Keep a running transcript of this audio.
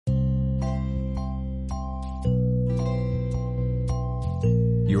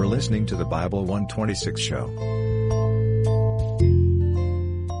listening to the Bible 126 show.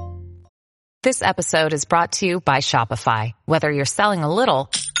 This episode is brought to you by Shopify. Whether you're selling a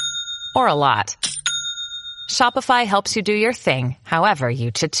little or a lot, Shopify helps you do your thing, however you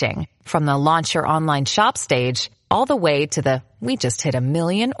cha-ching. From the launch your online shop stage, all the way to the we just hit 1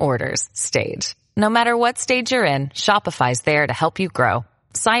 million orders stage. No matter what stage you're in, Shopify's there to help you grow.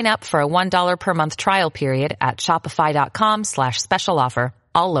 Sign up for a $1 per month trial period at shopify.com/special offer,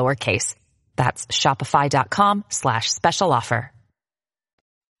 all lowercase. That's shopify.com/special offer.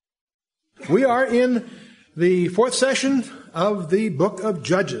 We are in the fourth session of the book of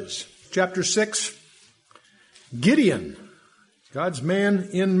Judges, chapter 6. Gideon, God's man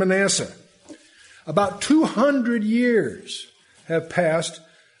in Manasseh. About 200 years have passed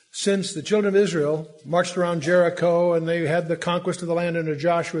since the children of Israel marched around Jericho and they had the conquest of the land under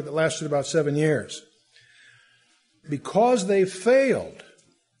Joshua that lasted about 7 years. Because they failed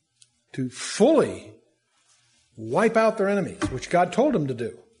to fully wipe out their enemies, which God told them to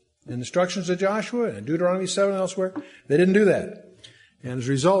do, in instructions of Joshua and Deuteronomy 7 and elsewhere, they didn't do that. And as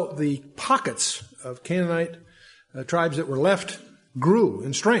a result, the pockets of Canaanite tribes that were left grew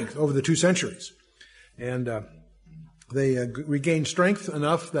in strength over the 2 centuries. And they regained strength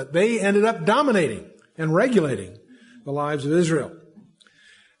enough that they ended up dominating and regulating the lives of Israel.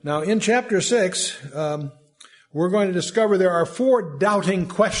 Now, in chapter 6, we're going to discover there are 4 doubting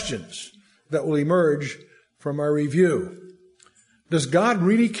questions that will emerge from our review. Does God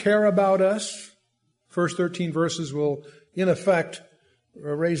really care about us? First 13 verses will, in effect,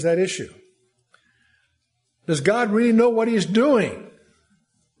 raise that issue. Does God really know what He's doing?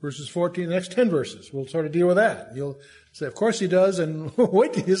 Verses 14, the next 10 verses, we'll sort of deal with that. You'll say, of course He does, and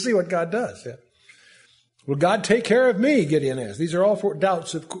wait till you see what God does. Yeah. Will God take care of me? Gideon asked. These are all 4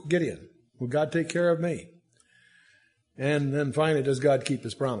 doubts of Gideon. Will God take care of me? And then finally, does God keep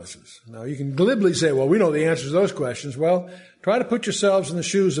His promises? Now, you can glibly say, well, we know the answers to those questions. Well, try to put yourselves in the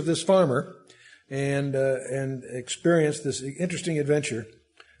shoes of this farmer and experience this interesting adventure.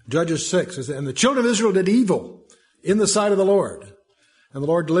 Judges 6 says, and the children of Israel did evil in the sight of the Lord. And the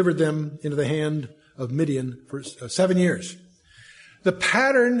Lord delivered them into the hand of Midian for 7 years. The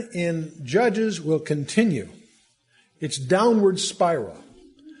pattern in Judges will continue. It's downward spiral.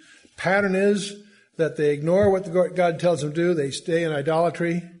 Pattern is that they ignore what God tells them to do. They stay in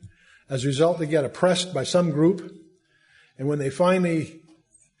idolatry. As a result, they get oppressed by some group. And when they finally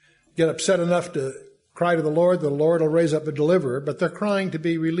get upset enough to cry to the Lord will raise up a deliverer. But they're crying to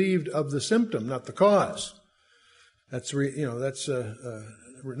be relieved of the symptom, not the cause. That's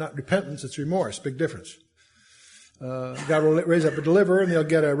not repentance, it's remorse. Big difference. God will raise up a deliverer and they'll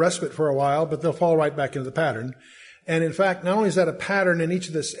get a respite for a while, but they'll fall right back into the pattern. And in fact, not only is that a pattern in each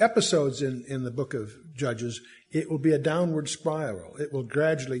of the episodes in the book of Judges, it will be a downward spiral. It will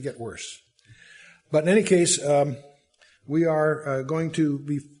gradually get worse. But in any case, we are going to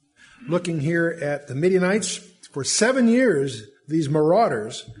be looking here at the Midianites. For 7 years, these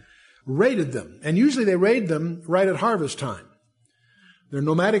marauders raided them. And usually they raid them right at harvest time. They're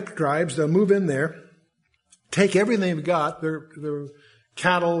nomadic tribes. They'll move in there, take everything they've got, their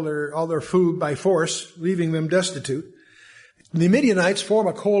cattle, all their food by force, leaving them destitute. The Midianites form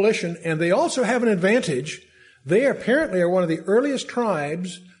a coalition, and they also have an advantage. They apparently are one of the earliest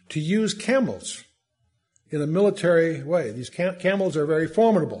tribes to use camels in a military way. These camels are very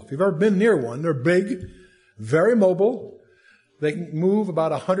formidable. If you've ever been near one, they're big, very mobile. They can move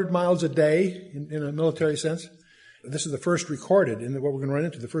about 100 miles a day in a military sense. This is the first recorded, in what we're going to run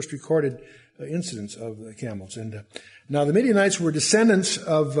into, the first recorded incidents of the camels. And now the Midianites were descendants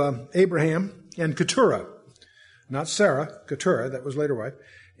of Abraham and Keturah. Not Sarah, Keturah, that was later wife,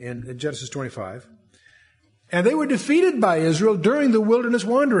 in Genesis 25. And they were defeated by Israel during the wilderness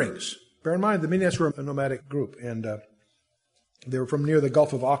wanderings. Bear in mind, the Midianites were a nomadic group, and they were from near the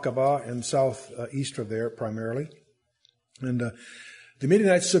Gulf of Aqaba and southeast of there primarily. And the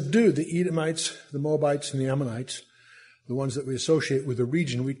Midianites subdued the Edomites, the Moabites, and the Ammonites, the ones that we associate with the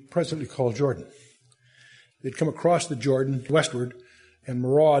region we presently call Jordan. They'd come across the Jordan westward and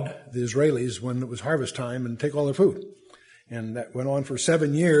maraud the Israelis when it was harvest time and take all their food. And that went on for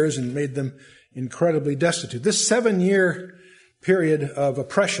 7 years and made them incredibly destitute. This 7-year period of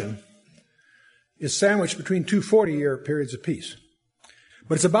oppression is sandwiched between 2 40-year periods of peace.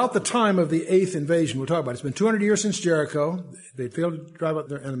 But it's about the time of the 8th invasion we'll talk about. It's been 200 years since Jericho. They failed to drive out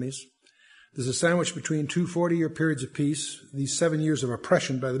their enemies. There's a sandwich between 2 40-year periods of peace, these 7 years of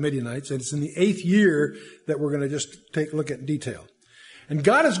oppression by the Midianites, and it's in the 8th year that we're going to just take a look at in detail. And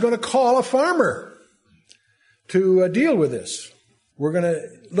God is going to call a farmer to deal with this. We're going to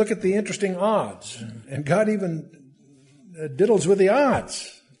look at the interesting odds, and God even diddles with the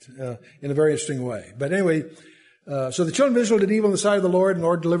odds in a very interesting way. But anyway, so the children of Israel did evil in the sight of the Lord, and the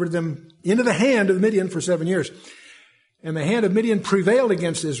Lord delivered them into the hand of Midian for 7 years. And the hand of Midian prevailed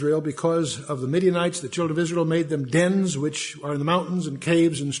against Israel because of the Midianites. The children of Israel made them dens, which are in the mountains and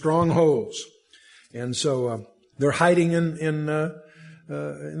caves and strongholds. And so they're hiding in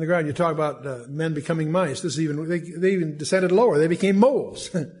the ground. You talk about men becoming mice. This is they even descended lower. They became moles.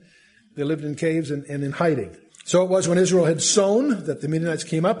 They lived in caves and in hiding. So it was when Israel had sown that the Midianites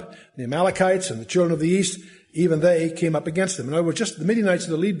came up, the Amalekites and the children of the east, even they came up against them. In other words, just the Midianites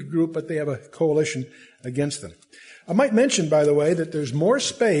are the lead group, but they have a coalition against them. I might mention, by the way, that there's more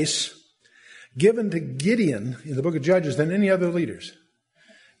space given to Gideon in the book of Judges than any other leaders.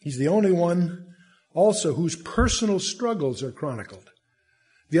 He's the only one also whose personal struggles are chronicled.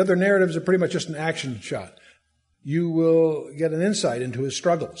 The other narratives are pretty much just an action shot. You will get an insight into his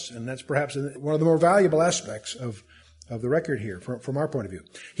struggles, and that's perhaps one of the more valuable aspects of the record here from our point of view.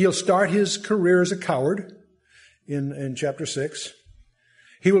 He'll start his career as a coward in chapter 6.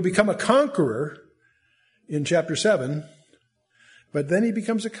 He will become a conqueror in chapter 7, but then he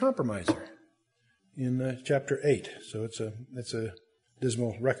becomes a compromiser in chapter 8. So it's a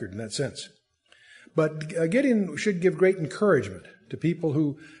dismal record in that sense. But Gideon should give great encouragement to people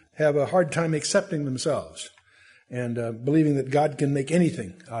who have a hard time accepting themselves and believing that God can make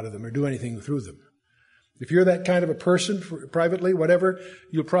anything out of them or do anything through them. If you're that kind of a person, privately, whatever,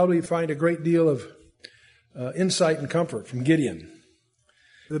 you'll probably find a great deal of insight and comfort from Gideon.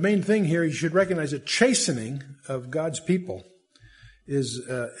 The main thing here, you should recognize that chastening of God's people is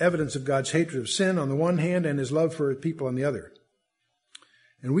evidence of God's hatred of sin on the one hand and his love for people on the other.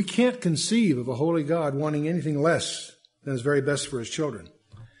 And we can't conceive of a holy God wanting anything less than his very best for his children.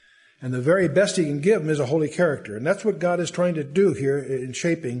 And the very best he can give them is a holy character. And that's what God is trying to do here in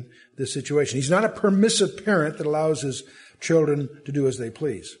shaping this situation. He's not a permissive parent that allows his children to do as they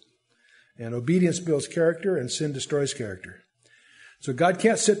please. And obedience builds character, and sin destroys character. So God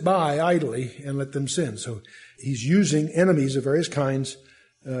can't sit by idly and let them sin. So he's using enemies of various kinds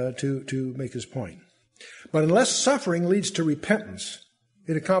to make his point. But unless suffering leads to repentance,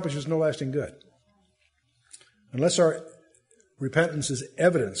 it accomplishes no lasting good. Unless our repentance is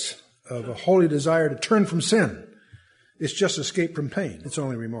evidence of a holy desire to turn from sin, it's just escape from pain. It's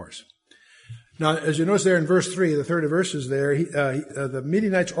only remorse. Now, as you notice there in verse 3, the third of verses there, the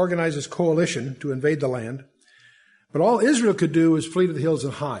Midianites organized this coalition to invade the land. But all Israel could do was flee to the hills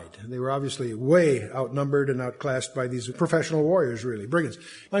and hide. They were obviously way outnumbered and outclassed by these professional warriors, really, brigands.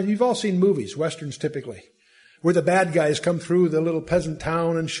 Now, you've all seen movies, westerns typically, where the bad guys come through the little peasant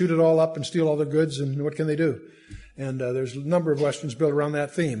town and shoot it all up and steal all the goods, and what can they do? And there's a number of westerns built around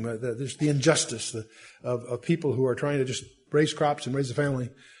that theme. There's the injustice of people who are trying to just raise crops and raise a family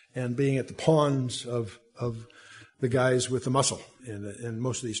and being at the pawns of the guys with the muscle. And in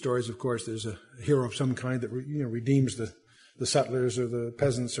most of these stories, of course, there's a hero of some kind that redeems the settlers or the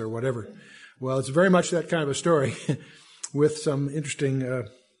peasants or whatever. Well, it's very much that kind of a story with some interesting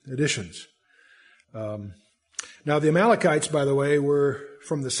additions. Now, the Amalekites, by the way, were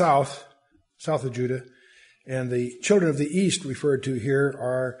from the south of Judah, and the children of the east referred to here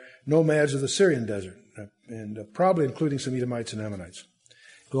are nomads of the Syrian desert, and probably including some Edomites and Ammonites.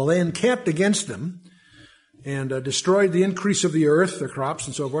 Well, they encamped against them and destroyed the increase of the earth, their crops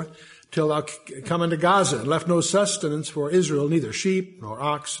and so forth, till thou come into Gaza, and left no sustenance for Israel, neither sheep, nor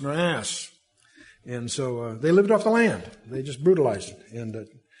ox, nor ass. And so they lived off the land. They just brutalized it, and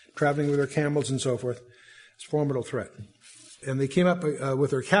traveling with their camels and so forth. It's a formidable threat. And they came up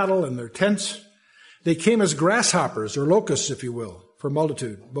with their cattle and their tents. They came as grasshoppers, or locusts, if you will, for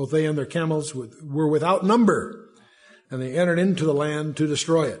multitude. Both they and their camels were without number, and they entered into the land to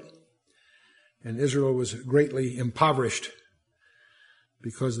destroy it. And Israel was greatly impoverished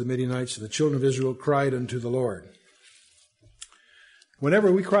because the Midianites and the children of Israel cried unto the Lord.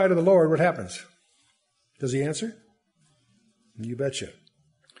 Whenever we cry to the Lord, what happens? Does he answer? You betcha.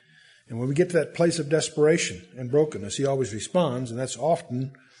 And when we get to that place of desperation and brokenness, he always responds, and that's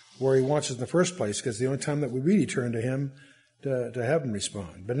often where he wants us in the first place, because it's the only time that we really turn to him to have him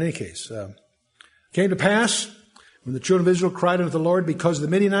respond. But in any case, it came to pass when the children of Israel cried unto the Lord because of the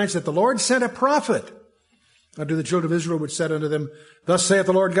Midianites, that the Lord sent a prophet unto the children of Israel, which said unto them, Thus saith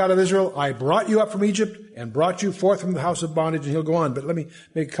the Lord God of Israel, I brought you up from Egypt and brought you forth from the house of bondage. And he'll go on. But let me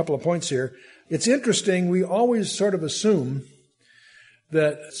make a couple of points here. It's interesting. We always sort of assume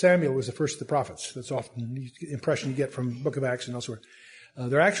that Samuel was the first of the prophets. That's often the impression you get from the book of Acts and elsewhere.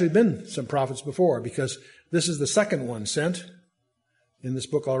 There actually been some prophets before, because this is the second one sent in this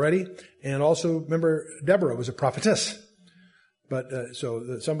book already. And also, remember, Deborah was a prophetess. But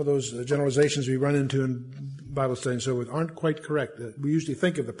some of those generalizations we run into in Bible study and so forth aren't quite correct. We usually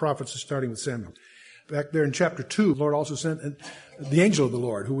think of the prophets as starting with Samuel. Back there in chapter 2, the Lord also sent the angel of the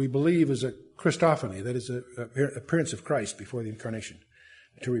Lord, who we believe is a Christophany, that is, an appearance of Christ before the incarnation,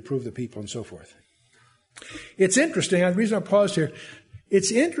 to reprove the people and so forth. It's interesting, the reason I paused here,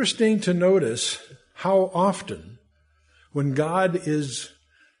 it's interesting to notice how often, when God is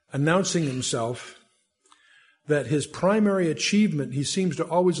announcing himself, that his primary achievement, he seems to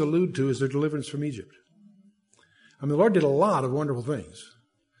always allude to, is their deliverance from Egypt. I mean, the Lord did a lot of wonderful things.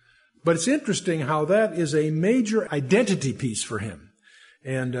 But it's interesting how that is a major identity piece for him.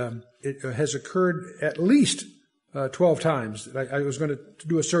 And it has occurred at least 12 times. I was going to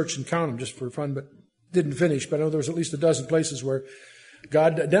do a search and count them just for fun, but didn't finish. But I know there was at least a dozen places where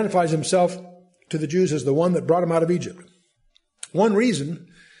God identifies himself to the Jews as the one that brought them out of Egypt. One reason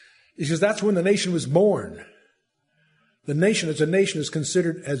is because that's when the nation was born. The nation as a nation is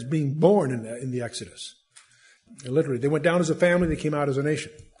considered as being born in the Exodus. Literally, they went down as a family, they came out as a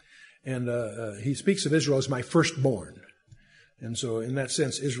nation. And he speaks of Israel as my firstborn. And so in that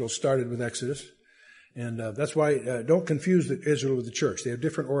sense, Israel started with Exodus. And that's why don't confuse Israel with the church. They have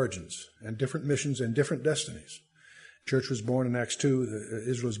different origins and different missions and different destinies. Church was born in Acts 2.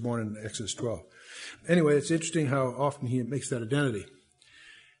 Israel was born in Exodus 12. Anyway, it's interesting how often he makes that identity.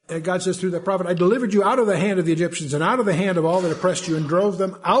 And God says through the prophet, I delivered you out of the hand of the Egyptians and out of the hand of all that oppressed you and drove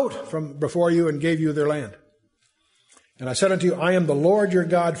them out from before you and gave you their land. And I said unto you, I am the Lord your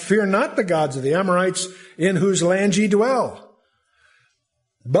God. Fear not the gods of the Amorites in whose land ye dwell.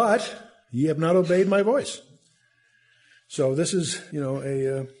 But ye have not obeyed my voice. So this is,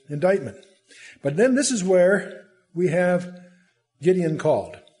 a indictment. But then this is where we have Gideon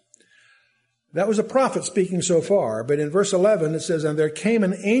called. That was a prophet speaking so far, but in verse 11 it says, and there came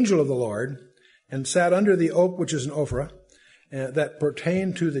an angel of the Lord and sat under the oak which is in Ophrah, that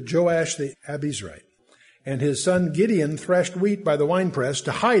pertained to the Joash the Abizrite. And his son Gideon threshed wheat by the winepress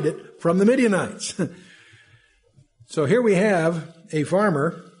to hide it from the Midianites. So here we have a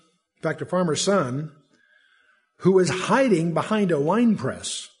farmer, in fact a farmer's son, who is hiding behind a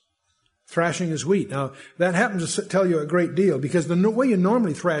winepress, thrashing his wheat. Now that happens to tell you a great deal, because the way you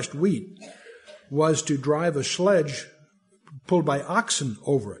normally thrashed wheat was to drive a sledge pulled by oxen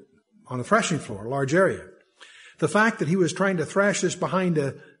over it on a threshing floor, a large area. The fact that he was trying to thrash this behind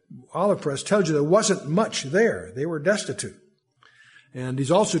a olive press tells you there wasn't much there. They were destitute. And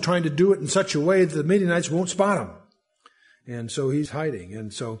he's also trying to do it in such a way that the Midianites won't spot him. And so he's hiding.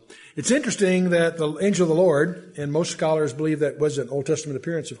 And so it's interesting that the angel of the Lord, and most scholars believe that was an Old Testament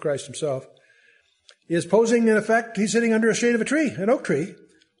appearance of Christ himself, is posing, in effect, he's sitting under a shade of a tree, an oak tree,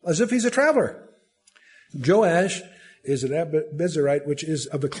 as if he's a traveler. Joash is an Abizrite, which is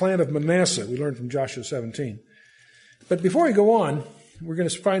of the clan of Manasseh. We learned from Joshua 17. But before we go on, we're going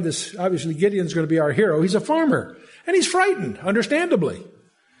to find this, obviously Gideon's going to be our hero. He's a farmer, and he's frightened, understandably.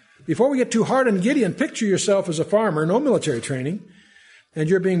 Before we get too hard on Gideon, picture yourself as a farmer, no military training, and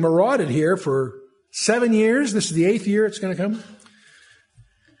you're being marauded here for 7 years. This is the 8th year it's going to come.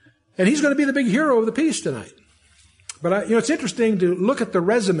 And he's going to be the big hero of the piece tonight. But, it's interesting to look at the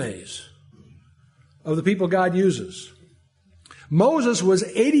resumes of the people God uses. Moses was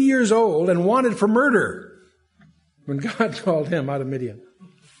 80 years old and wanted for murder when God called him out of Midian.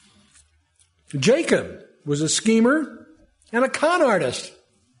 Jacob was a schemer and a con artist.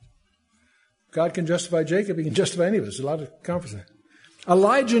 God can justify Jacob. He can justify any of us. There's a lot of confidence there.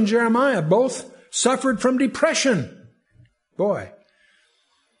 Elijah and Jeremiah both suffered from depression. Boy.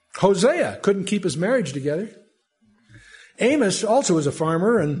 Hosea couldn't keep his marriage together. Amos also was a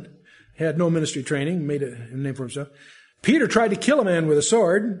farmer and had no ministry training, made a name for himself. Peter tried to kill a man with a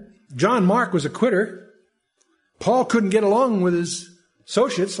sword. John Mark was a quitter. Paul couldn't get along with his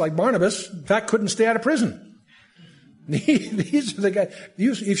associates like Barnabas. In fact, couldn't stay out of prison. These are the guys.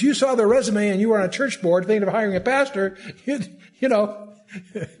 If you saw their resume and you were on a church board thinking of hiring a pastor,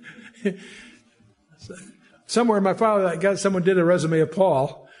 somewhere in my file, someone did a resume of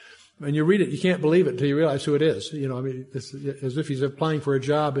Paul. And you read it, you can't believe it until you realize who it is. It's as if he's applying for a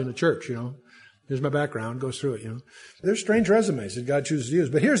job in a church, Here's my background, goes through it, There's strange resumes that God chooses to use.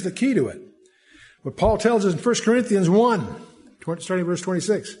 But here's the key to it. What Paul tells us in 1 Corinthians 1, starting verse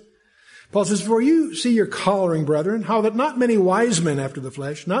 26. Paul says, for you see your coloring, brethren, how that not many wise men after the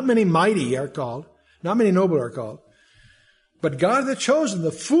flesh, not many mighty are called, not many noble are called. But God hath chosen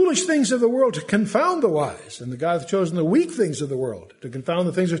the foolish things of the world to confound the wise, and the God hath chosen the weak things of the world to confound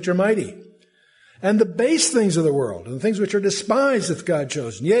the things which are mighty, and the base things of the world, and the things which are despised hath God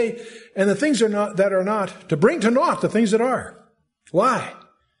chosen. Yea, and the things that are not, to bring to naught the things that are. Why?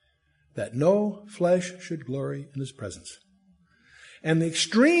 That no flesh should glory in his presence. And the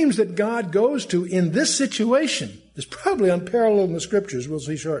extremes that God goes to in this situation is probably unparalleled in the Scriptures. We'll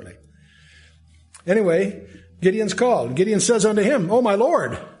see shortly. Anyway, Gideon's called. Gideon says unto him, O my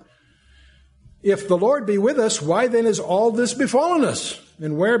Lord, if the Lord be with us, why then is all this befallen us?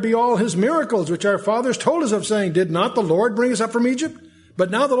 And where be all his miracles, which our fathers told us of, saying, Did not the Lord bring us up from Egypt? But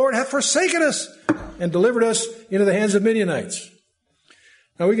now the Lord hath forsaken us and delivered us into the hands of Midianites.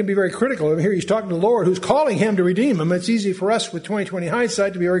 Now we can be very critical. Over here he's talking to the Lord who's calling him to redeem him. It's easy for us with 20/20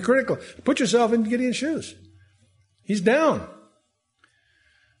 hindsight to be very critical. Put yourself in Gideon's shoes. He's down.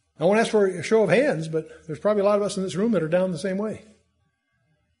 I won't ask for a show of hands, but there's probably a lot of us in this room that are down the same way.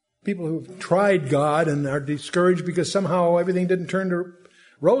 People who've tried God and are discouraged because somehow everything didn't turn to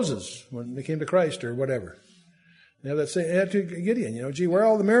roses when they came to Christ or whatever. They have that same attitude to Gideon, gee, where are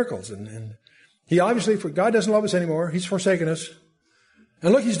all the miracles? And he obviously, God doesn't love us anymore. He's forsaken us.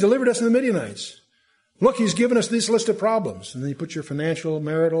 And look, he's delivered us from the Midianites. Look, he's given us this list of problems. And then you put your financial,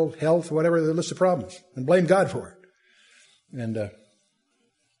 marital, health, whatever, the list of problems, and blame God for it. And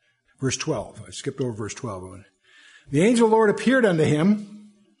verse 12. I skipped over verse 12. The angel of the Lord appeared unto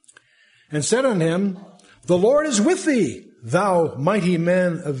him and said unto him, The Lord is with thee, thou mighty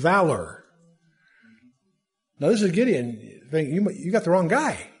man of valor. Now this is Gideon. You got the wrong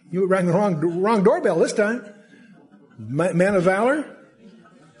guy. You rang the wrong doorbell this time. Man of valor?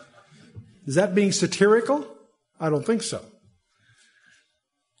 Is that being satirical? I don't think so.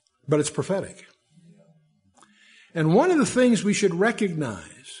 But it's prophetic. And one of the things we should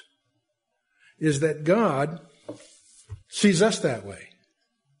recognize is that God sees us that way.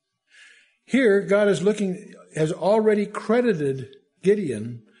 Here, God has already credited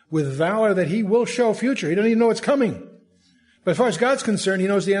Gideon with valor that he will show future. He doesn't even know it's coming. But as far as God's concerned, he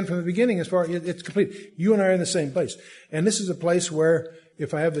knows the end from the beginning. As far as it's complete. You and I are in the same place. And this is a place where,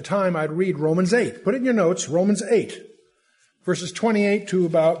 if I have the time, I'd read Romans 8. Put it in your notes, Romans 8, verses 28 to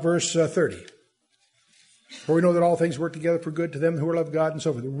about verse 30. For we know that all things work together for good to them who love God and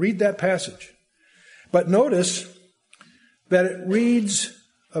so forth. Read that passage. But notice that it reads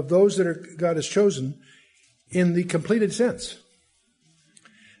of those that God has chosen in the completed sense.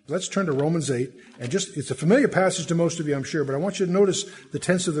 Let's turn to Romans 8. And it's a familiar passage to most of you, I'm sure, but I want you to notice the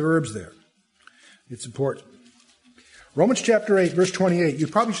tense of the verbs there. It's important. Romans chapter 8, verse 28. You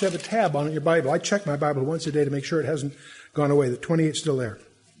probably should have a tab on it in your Bible. I check my Bible once a day to make sure it hasn't gone away. The 28 is still there.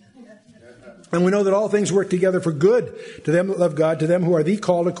 And we know that all things work together for good to them that love God, to them who are the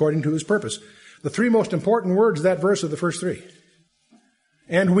called according to his purpose. The three most important words of that verse are the first three.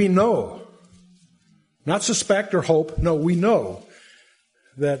 And we know. Not suspect or hope. No, we know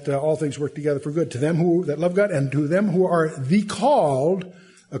that all things work together for good to them that love God and to them who are the called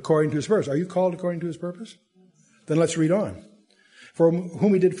according to his purpose. Are you called according to his purpose? Then let's read on. For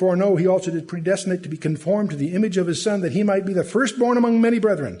whom he did foreknow, he also did predestinate to be conformed to the image of his Son, that he might be the firstborn among many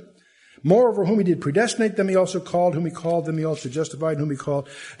brethren. Moreover, whom he did predestinate, them he also called. Whom he called, them he also justified. Whom he called,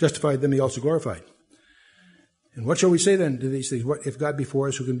 justified, them he also glorified. And what shall we say then to these things? What if God be for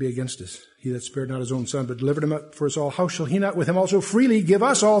us, who can be against us? He that spared not his own Son, but delivered him up for us all, how shall he not with him also freely give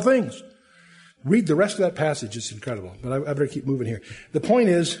us all things? Read the rest of that passage. It's incredible. But I better keep moving here. The point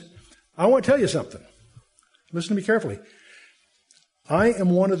is, I want to tell you something. Listen to me carefully. I am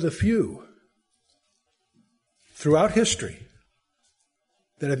one of the few throughout history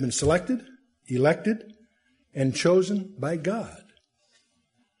that have been selected, elected, and chosen by God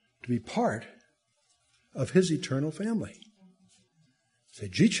to be part of his eternal family. Say,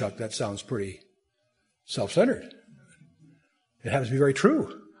 gee, Chuck, that sounds pretty self-centered. It happens to be very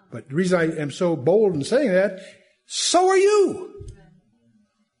true. But the reason I am so bold in saying that, so are you.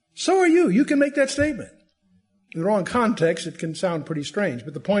 So are you. You can make that statement. In the wrong context, it can sound pretty strange.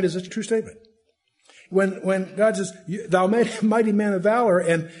 But the point is, it's a true statement. When God says, thou mighty man of valor,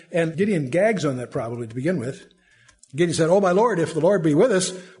 and Gideon gags on that probably to begin with. Gideon said, oh my Lord, if the Lord be with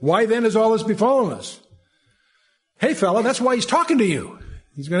us, why then is all this befallen us? Hey fella, that's why he's talking to you.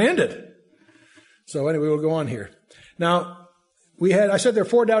 He's going to end it. So anyway, we'll go on here. Now, I said there are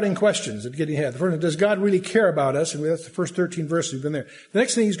 4 doubting questions that Gideon had. The first one, does God really care about us? And that's the first 13 verses we've been there. The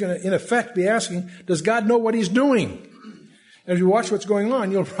next thing he's going to, in effect, be asking, does God know what he's doing? As you watch what's going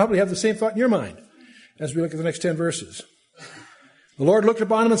on, you'll probably have the same thought in your mind as we look at the next 10 verses. The Lord looked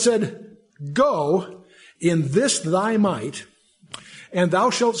upon him and said, go in this thy might, and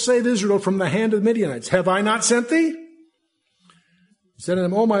thou shalt save Israel from the hand of the Midianites. Have I not sent thee? He said to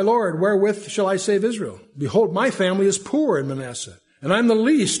him, O my Lord, wherewith shall I save Israel? Behold, my family is poor in Manasseh, and I'm the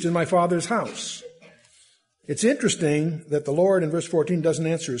least in my father's house. It's interesting that the Lord in verse 14 doesn't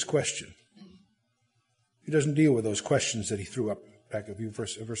answer his question. He doesn't deal with those questions that he threw up back a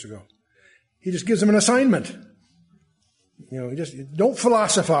verse ago. He just gives him an assignment. Just don't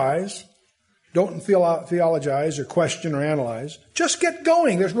philosophize. Don't theologize or question or analyze. Just get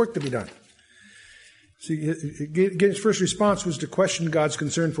going. There's work to be done. See, Gideon's first response was to question God's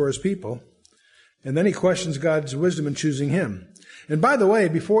concern for his people. And then he questions God's wisdom in choosing him. And by the way,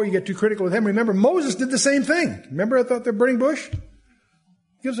 before you get too critical with him, remember Moses did the same thing. Remember I thought the burning bush? He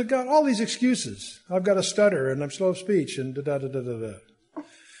gives God all these excuses. I've got a stutter and I'm slow of speech and da-da-da-da-da.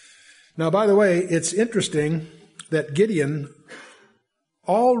 Now, by the way, it's interesting that Gideon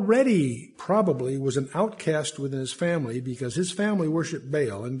already probably was an outcast within his family because his family worshiped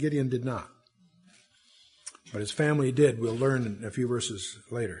Baal and Gideon did not. But his family did. We'll learn in a few verses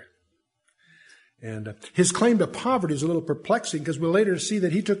later. And his claim to poverty is a little perplexing because we'll later see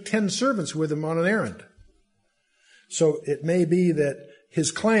that he took 10 servants with him on an errand. So it may be that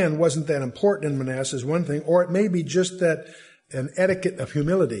his clan wasn't that important in Manasseh is one thing, or it may be just that an etiquette of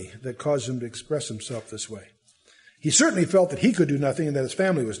humility that caused him to express himself this way. He certainly felt that he could do nothing and that his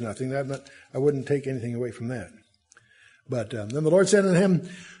family was nothing. I wouldn't take anything away from that. But then the Lord said unto him,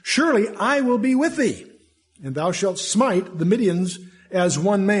 surely I will be with thee, and thou shalt smite the Midians as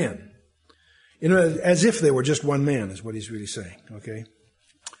one man. As if they were just one man is what he's really saying, okay?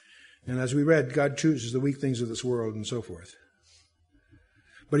 And as we read, God chooses the weak things of this world and so forth.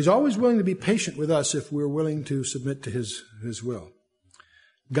 But he's always willing to be patient with us if we're willing to submit to his will.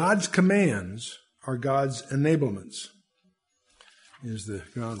 God's commands are God's enablements, is the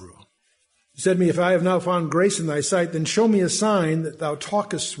ground rule. He said to me, if I have now found grace in thy sight, then show me a sign that thou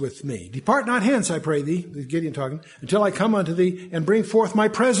talkest with me. Depart not hence, I pray thee, this is Gideon talking, until I come unto thee and bring forth my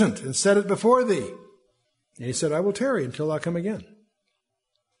present and set it before thee. And he said, I will tarry until thou come again.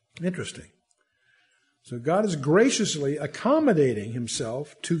 Interesting. So God is graciously accommodating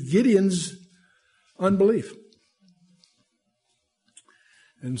himself to Gideon's unbelief.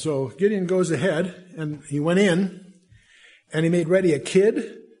 And so Gideon goes ahead, and he went in, and he made ready a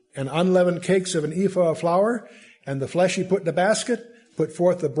kid, and unleavened cakes of an ephah of flour, and the flesh he put in a basket, put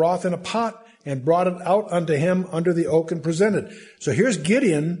forth the broth in a pot, and brought it out unto him under the oak and presented. So here's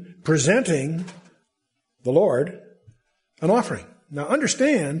Gideon presenting the Lord an offering. Now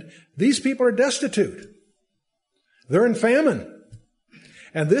understand, these people are destitute. They're in famine.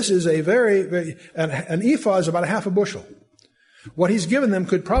 And this is an ephah is about a half a bushel. What he's given them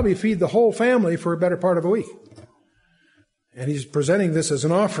could probably feed the whole family for a better part of a week. And he's presenting this as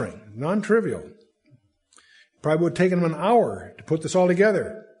an offering, non-trivial. Probably would have taken him an hour to put this all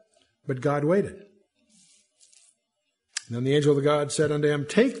together. But God waited. And then the angel of the God said unto him,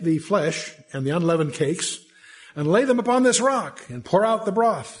 take the flesh and the unleavened cakes, and lay them upon this rock, and pour out the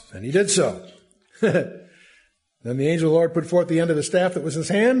broth. And he did so. Then the angel of the Lord put forth the end of the staff that was in his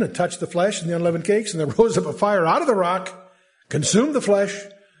hand, and touched the flesh and the unleavened cakes, and there rose up a fire out of the rock, consumed the flesh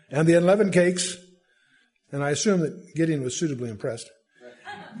and the unleavened cakes. And I assume that Gideon was suitably impressed.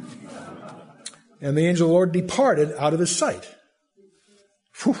 And the angel of the Lord departed out of his sight.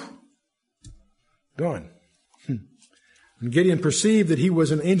 Whew. Gone. And Gideon perceived that he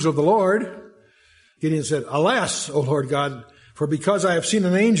was an angel of the Lord. Gideon said, alas, O Lord God, for because I have seen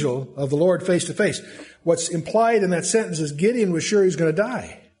an angel of the Lord face to face. What's implied in that sentence is Gideon was sure he was going to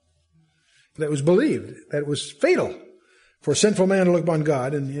die. That was believed. That was fatal for a sinful man to look upon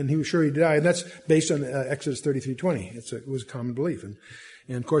God, and he was sure he'd die. And that's based on Exodus 33:20. It was a common belief. And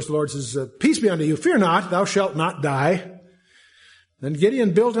of course the Lord says, peace be unto you, fear not, thou shalt not die. Then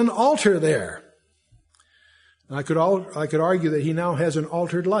Gideon built an altar there. And I could argue that he now has an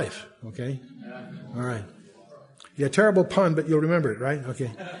altered life. Okay? All right. Yeah, terrible pun, but you'll remember it, right?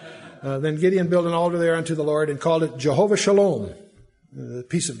 Okay. Then Gideon built an altar there unto the Lord and called it Jehovah Shalom, the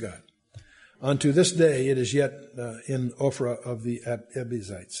peace of God. Unto this day it is yet in Ophrah of the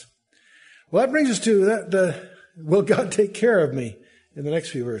Abiezrites. Well, that brings us to that, will God take care of me, in the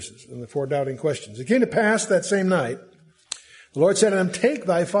next few verses, in the 4 doubting questions. It came to pass that same night, the Lord said unto him, take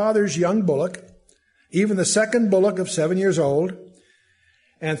thy father's young bullock, even the second bullock of 7 years old,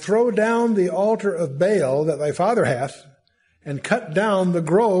 and throw down the altar of Baal that thy father hath, and cut down the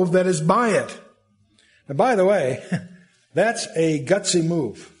grove that is by it. Now, by the way, that's a gutsy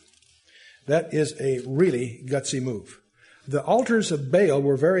move. That is a really gutsy move. The altars of Baal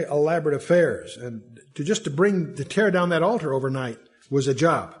were very elaborate affairs, and to tear down that altar overnight was a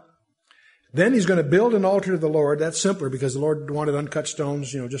job. Then he's going to build an altar to the Lord. That's simpler because the Lord wanted uncut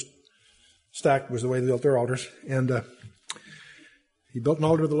stones, just stacked was the way they built their altars. And he built an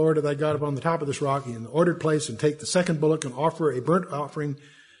altar to the Lord thy God upon the top of this rock in an ordered place, and take the second bullock and offer a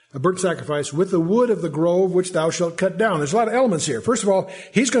burnt sacrifice with the wood of the grove which thou shalt cut down. There's a lot of elements here. First of all,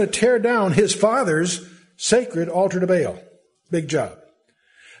 he's going to tear down his father's sacred altar to Baal. Big job.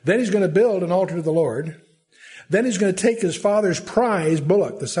 Then he's going to build an altar to the Lord. Then he's going to take his father's prize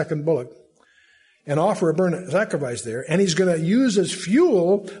bullock, the second bullock, and offer a burnt sacrifice there. And he's going to use as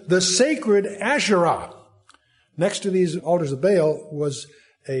fuel the sacred Asherah. Next to these altars of Baal was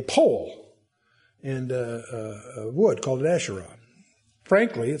a pole and a wood called an Asherah.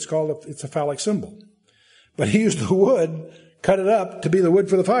 Frankly, it's a phallic symbol. But he used the wood, cut it up to be the wood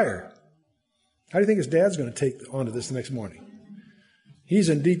for the fire. How do you think his dad's going to take onto this the next morning? He's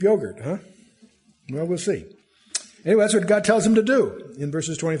in deep yogurt, huh? Well, we'll see. Anyway, that's what God tells him to do in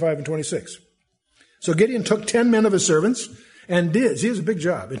verses 25 and 26. So Gideon took 10 men of his servants and did. See, it was a big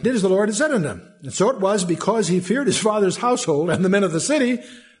job. And did as the Lord had said unto him. And so it was because he feared his father's household and the men of the city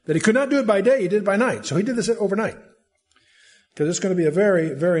that he could not do it by day, he did it by night. So he did this overnight. Because it's going to be a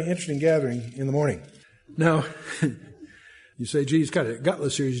very, very interesting gathering in the morning. Now, you say, gee, he's kind of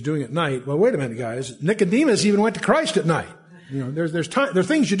gutless here, he's doing it at night. Well, wait a minute, guys. Nicodemus even went to Christ at night. You know, there are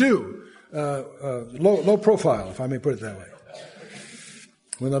things you do, low profile, if I may put it that way.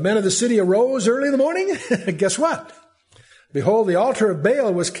 When the men of the city arose early in the morning, guess what? Behold, the altar of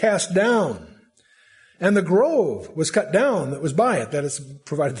Baal was cast down, and the grove was cut down that was by it, that is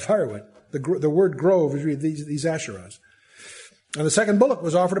provided the firewood. The word grove is really these Asherahs. And the second bullock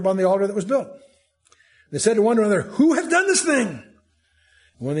was offered upon the altar that was built. They said to one another, who hath done this thing? And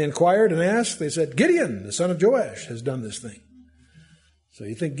when they inquired and asked, they said, Gideon, the son of Joash, has done this thing. So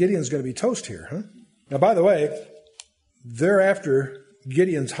you think Gideon's going to be toast here, huh? Now, by the way, they're after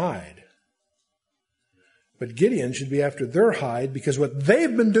Gideon's hide. But Gideon should be after their hide because what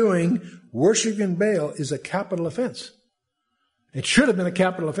they've been doing, worshiping Baal, is a capital offense. It should have been a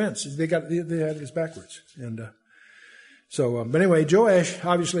capital offense. They had this backwards. And but anyway, Joash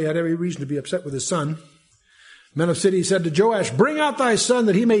obviously had every reason to be upset with his son. Men of city said to Joash, bring out thy son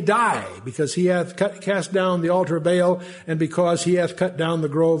that he may die, because he hath cast down the altar of Baal, and because he hath cut down the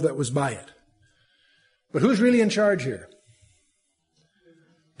grove that was by it. But who's really in charge here?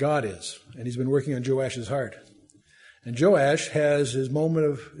 God is. And he's been working on Joash's heart. And Joash has his moment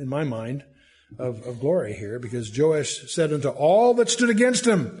of, in my mind, of glory here, because Joash said unto all that stood against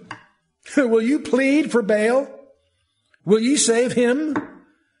him, will you plead for Baal? Will ye save him?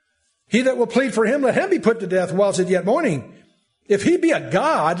 He that will plead for him, let him be put to death whilst it yet morning. If he be a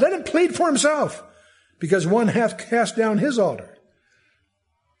god, let him plead for himself, because one hath cast down his altar.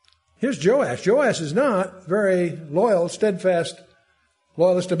 Here's Joash. Joash is not very loyal, steadfast,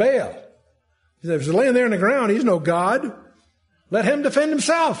 loyalist to Baal. He said, if he's laying there in the ground, he's no god. Let him defend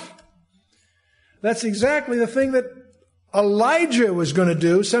himself. That's exactly the thing that Elijah was going to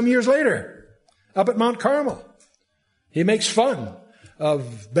do some years later, up at Mount Carmel. He makes fun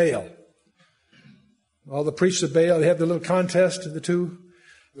of Baal. All the priests of Baal, they have the little contest, the two.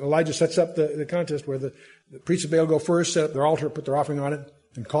 Elijah sets up the contest where the priests of Baal go first, set up their altar, put their offering on it,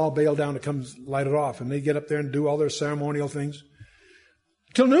 and call Baal down to come light it off. And they get up there and do all their ceremonial things.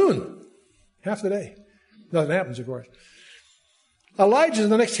 Till noon. Half the day. Nothing happens, of course. Elijah's on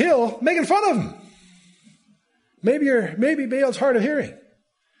the next hill making fun of him. Maybe Baal's hard of hearing.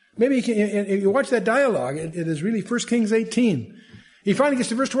 Maybe if you watch that dialogue, it is really 1 Kings 18. He finally gets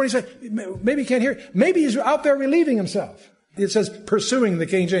to verse 27. Maybe he can't hear it. Maybe he's out there relieving himself. It says pursuing the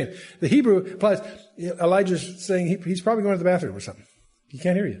King James. The Hebrew implies Elijah's saying he's probably going to the bathroom or something. He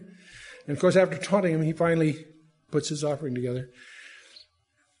can't hear you. And of course, after taunting him, he finally puts his offering together.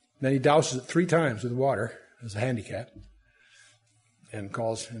 Then he douses it 3 times with water as a handicap. And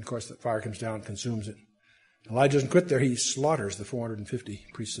calls, and of course the fire comes down and consumes it. Elijah doesn't quit there. He slaughters the 450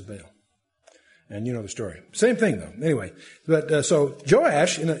 priests of Baal. And you know the story. Same thing, though. Anyway, but so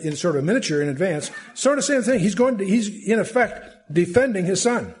Joash, in sort of a miniature in advance, sort of same thing. He's in effect defending his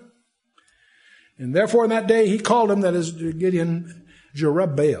son. And therefore, in that day, he called him, that is Gideon,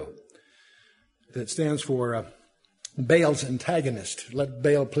 Jerubbaal. That stands for Baal's antagonist. Let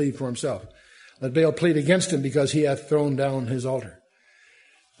Baal plead for himself. Let Baal plead against him because he hath thrown down his altar.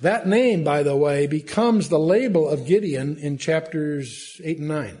 That name, by the way, becomes the label of Gideon in chapters 8 and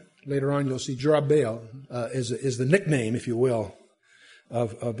 9. Later on, you'll see Jerubbaal is the nickname, if you will,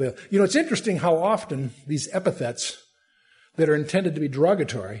 of Baal. You know, it's interesting how often these epithets that are intended to be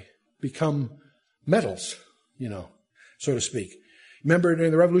derogatory become medals, so to speak. Remember during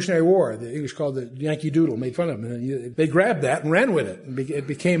the Revolutionary War, the English called the Yankee Doodle, made fun of them. They grabbed that and ran with it. And it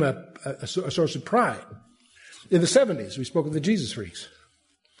became a source of pride. In the 70s, we spoke of the Jesus freaks.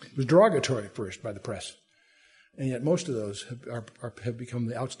 It was derogatory at first by the press. And yet most of those have become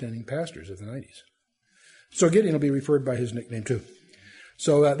the outstanding pastors of the 90s. So Gideon will be referred by his nickname too.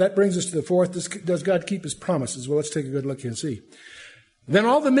 So that brings us to the fourth. Does God keep his promises? Well, let's take a good look and see. Then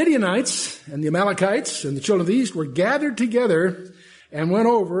all the Midianites and the Amalekites and the children of the east were gathered together and went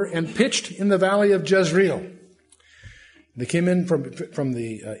over and pitched in the valley of Jezreel. They came in from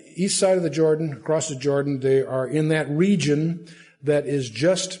the east side of the Jordan, across the Jordan. They are in that region that is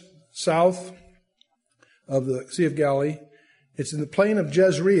just south of the Sea of Galilee. It's in the plain of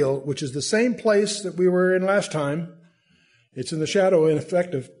Jezreel, which is the same place that we were in last time. It's in the shadow, in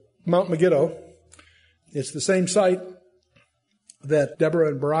effect, of Mount Megiddo. It's the same site that Deborah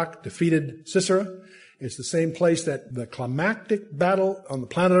and Barak defeated Sisera. It's the same place that the climactic battle on the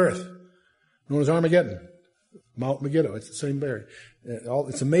planet Earth, known as Armageddon, Mount Megiddo. It's the same area.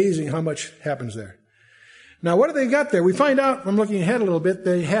 It's amazing how much happens there. Now, what do they got there? We find out, I'm looking ahead a little bit,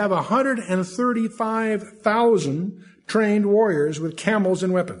 they have 135,000 trained warriors with camels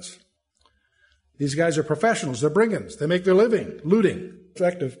and weapons. These guys are professionals. They're brigands. They make their living looting. In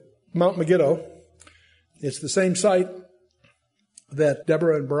fact, of Mount Megiddo, it's the same site that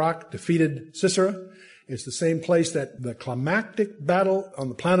Deborah and Barak defeated Sisera. It's the same place that the climactic battle on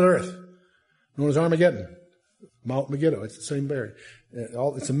the planet Earth, known as Armageddon, Mount Megiddo. It's the same area.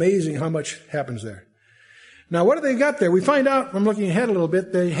 It's amazing how much happens there. Now, what do they got there? We find out, I'm looking ahead a little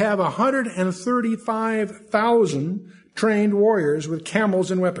bit, they have 135,000 trained warriors with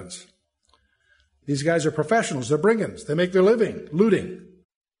camels and weapons. These guys are professionals. They're brigands. They make their living looting.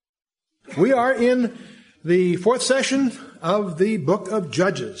 We are in the fourth session of the book of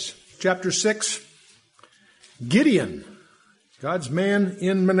Judges, chapter 6. Gideon, God's man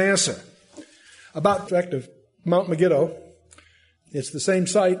in Manasseh. About the fact of Mount Megiddo, it's the same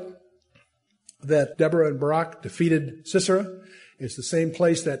site that Deborah and Barak defeated Sisera. It's the same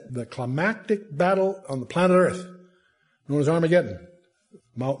place that the climactic battle on the planet Earth, known as Armageddon,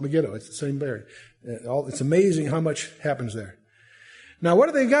 Mount Megiddo. It's the same area. It's amazing how much happens there. Now, what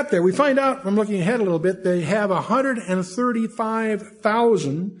do they got there? We find out, I'm looking ahead a little bit, they have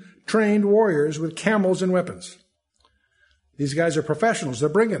 135,000 trained warriors with camels and weapons. These guys are professionals. They're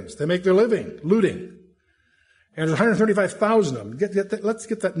brigands. They make their living looting. And there's 135,000 of them. Let's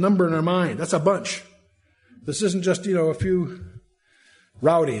get that number in our mind. That's a bunch. This isn't just, a few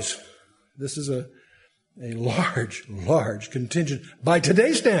rowdies. This is a large, large contingent by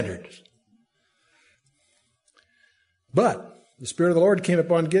today's standards. But the Spirit of the Lord came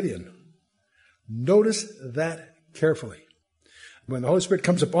upon Gideon. Notice that carefully. When the Holy Spirit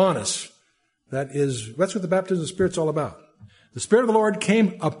comes upon us, that's what the baptism of the Spirit's all about. The Spirit of the Lord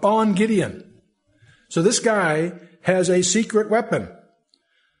came upon Gideon. So this guy has a secret weapon,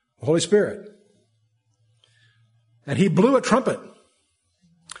 the Holy Spirit. And he blew a trumpet.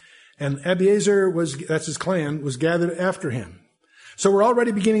 And Abiezer, that's his clan, was gathered after him. So we're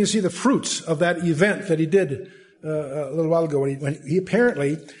already beginning to see the fruits of that event that he did a little while ago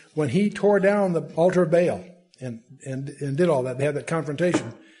when he tore down the altar of Baal and did all that. They had that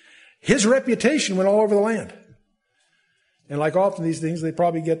confrontation. His reputation went all over the land. And like often these things, they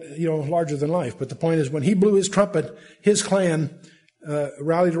probably get, larger than life. But the point is, when he blew his trumpet, his clan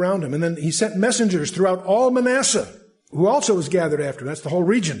rallied around him. And then he sent messengers throughout all Manasseh, who also was gathered after him. That's the whole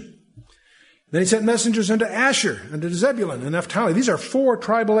region. Then he sent messengers into Asher, and to Zebulun, and Naphtali. These are 4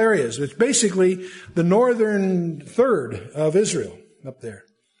 tribal areas. It's basically the northern third of Israel up there.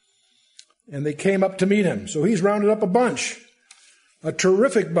 And they came up to meet him. So he's rounded up a bunch, a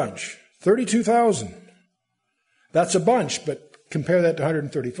terrific bunch, 32,000. That's a bunch, but compare that to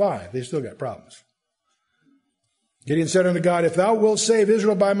 135. They still got problems. Gideon said unto God, if thou wilt save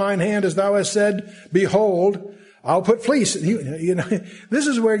Israel by mine hand, as thou hast said, behold, I'll put fleece. This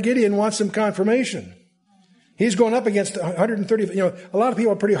is where Gideon wants some confirmation. He's going up against 130. A lot of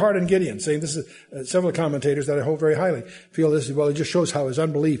people are pretty hard on Gideon, saying this is, several commentators that I hold very highly feel this is, it just shows how his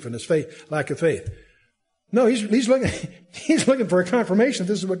unbelief and his lack of faith. No, he's looking for a confirmation.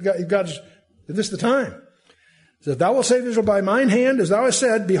 This is what God's, this is the time. He says, thou wilt save Israel by mine hand, as thou hast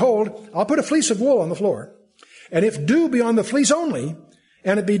said, behold, I'll put a fleece of wool on the floor. And if dew be on the fleece only,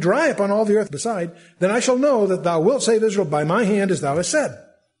 and it be dry upon all the earth beside, then I shall know that thou wilt save Israel by my hand, as thou hast said.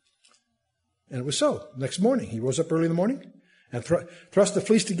 And it was so. Next morning, he rose up early in the morning and thrust the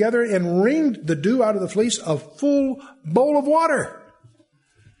fleece together and wringed the dew out of the fleece, a full bowl of water.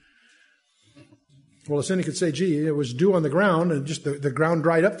 Well, a cynic could say, gee, it was dew on the ground, and just the ground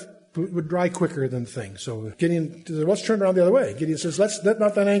dried up. It would dry quicker than things. So Gideon says, let's turn around the other way. Gideon says, let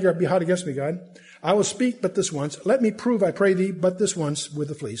not thine anger be hot against me, God. I will speak but this once. Let me prove, I pray thee, but this once with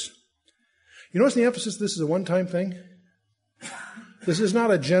the fleece. You notice the emphasis, this is a one-time thing? This is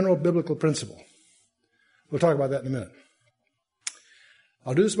not a general biblical principle. We'll talk about that in a minute.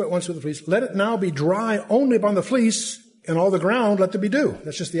 I'll do this but once with the fleece. Let it now be dry only upon the fleece, and all the ground let there be dew.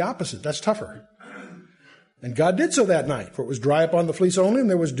 That's just the opposite. That's tougher. And God did so that night, for it was dry upon the fleece only, and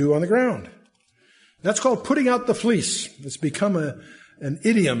there was dew on the ground. That's called putting out the fleece. It's become an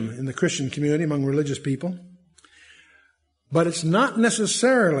idiom in the Christian community among religious people. But it's not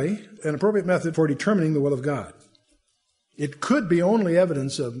necessarily an appropriate method for determining the will of God. It could be only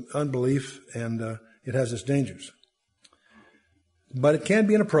evidence of unbelief, and it has its dangers. But it can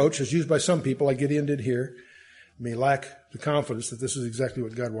be an approach, as used by some people, like Gideon did here, may lack the confidence that this is exactly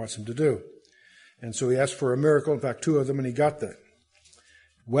what God wants him to do. And so he asked for a miracle, in fact, 2 of them, and he got that.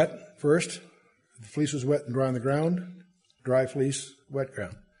 Wet first. The fleece was wet and dry on the ground. Dry fleece, wet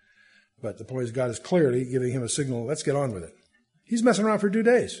ground. But the point is, God is clearly giving him a signal, let's get on with it. He's messing around for 2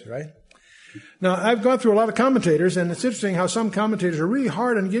 days, right? Now, I've gone through a lot of commentators, and it's interesting how some commentators are really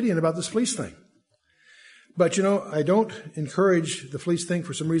hard on Gideon about this fleece thing. But, I don't encourage the fleece thing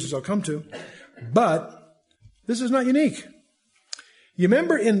for some reasons I'll come to. But this is not unique. You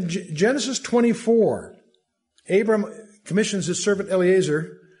remember in Genesis 24, Abram commissions his servant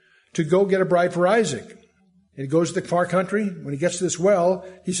Eliezer to go get a bride for Isaac. He goes to the far country. When he gets to this well,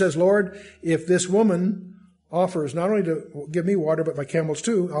 he says, Lord, if this woman offers not only to give me water, but my camels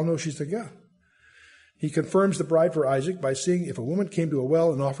too, I'll know she's the girl. He confirms the bride for Isaac by seeing if a woman came to a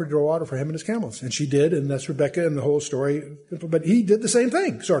well and offered to draw water for him and his camels. And she did, and that's Rebekah and the whole story. But he did the same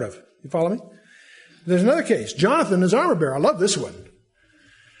thing, sort of. You follow me? There's another case. Jonathan, his armor bearer. I love this one.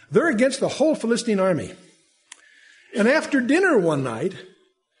 They're against the whole Philistine army. And after dinner one night,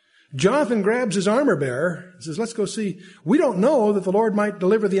 Jonathan grabs his armor bearer and says, let's go see. We don't know that the Lord might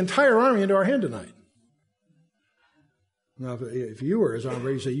deliver the entire army into our hand tonight. Now, if you were his armor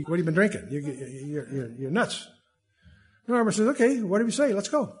bearer, you say, what have you been drinking? You're nuts. The armor says, okay, whatever you say, let's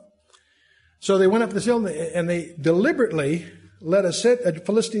go. So they went up this hill and they deliberately let a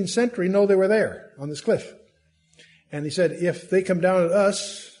Philistine sentry know they were there on this cliff. And he said, if they come down at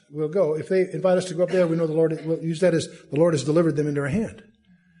us, we'll go. If they invite us to go up there, we know the Lord, we'll use that as the Lord has delivered them into our hand.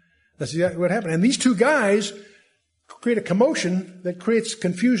 That's exactly what happened. And these 2 guys create a commotion that creates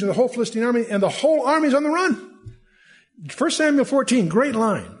confusion in the whole Philistine army, and the whole army's on the run. 1 Samuel 14, great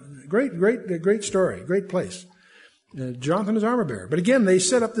line. Great story. Great place. Jonathan is armor bearer. But again, they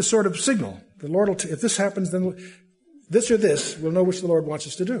set up this sort of signal. The Lord will, if this happens, then this or this, we'll know which the Lord wants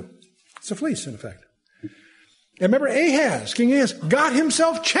us to do. It's a fleece, in effect. And remember Ahaz, King Ahaz, God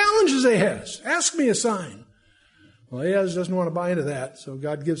himself challenges Ahaz. Ask me a sign. Well, Ahaz doesn't want to buy into that, so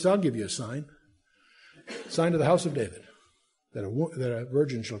God gives, I'll give you a sign. Sign to the house of David, that a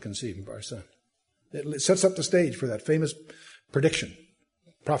virgin shall conceive and bear a son. It sets up the stage for that famous prediction,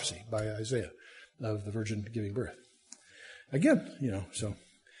 prophecy by Isaiah of the virgin giving birth. Again, so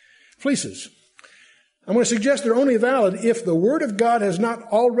fleeces. I'm going to suggest they're only valid if the Word of God has not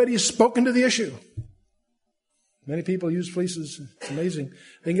already spoken to the issue. Many people use fleeces. It's amazing.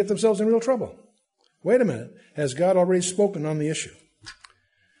 They can get themselves in real trouble. Wait a minute. Has God already spoken on the issue?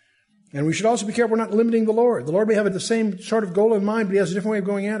 And we should also be careful we're not limiting the Lord. The Lord may have the same sort of goal in mind, but he has a different way of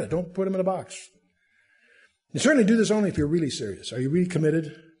going at it. Don't put him in a box. You certainly do this only if you're really serious. Are you really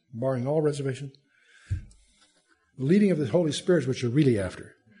committed, barring all reservation? The leading of the Holy Spirit is what you're really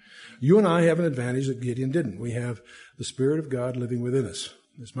after. You and I have an advantage that Gideon didn't. We have the Spirit of God living within us.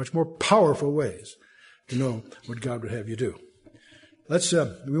 There's much more powerful ways to know what God would have you do.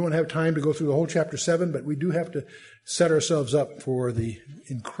 We won't have time to go through the whole chapter 7, but we do have to set ourselves up for the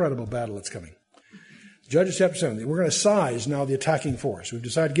incredible battle that's coming. Judges chapter 7. We're going to size now the attacking force. We've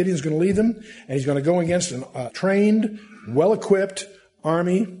decided Gideon's going to lead them, and he's going to go against a trained, well-equipped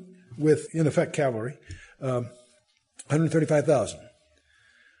army with, in effect, cavalry, 135,000.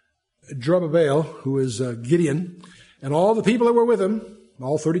 Jerubbaal, who is Gideon, and all the people that were with him,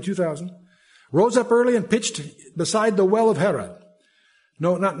 all 32,000, rose up early and pitched beside the well of Herod.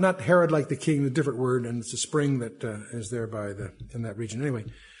 No, not Herod like the king, a different word, and it's a spring that is there in that region. Anyway,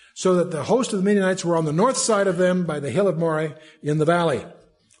 so that the host of the Midianites were on the north side of them by the hill of Moreh in the valley.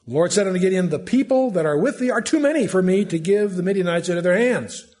 The Lord said unto Gideon, the people that are with thee are too many for me to give the Midianites into their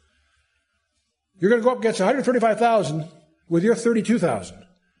hands. You're going to go up against 135,000 with your 32,000,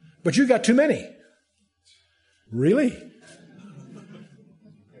 but you got too many. Really?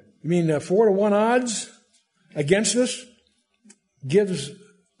 You mean 4-1 odds against us gives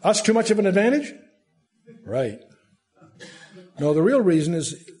us too much of an advantage? Right. No, the real reason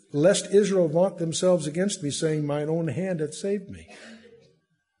is lest Israel vaunt themselves against me, saying, mine own hand hath saved me.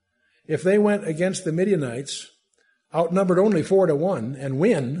 If they went against the Midianites, outnumbered only 4-1, and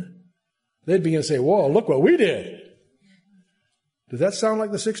win, they'd begin to say, whoa, look what we did. Does that sound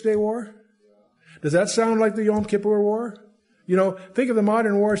like the 6-Day War? Does that sound like the Yom Kippur War? Think of the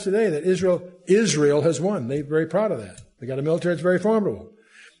modern wars today that Israel has won. They're very proud of that. They got a military that's very formidable.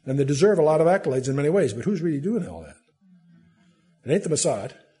 And they deserve a lot of accolades in many ways. But who's really doing all that? It ain't the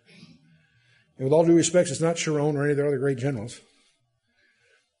Mossad. And with all due respect, it's not Sharon or any of their other great generals.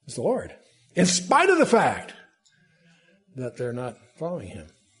 It's the Lord. In spite of the fact that they're not following him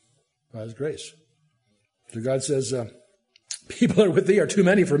by his grace. So God says, people that are with thee are too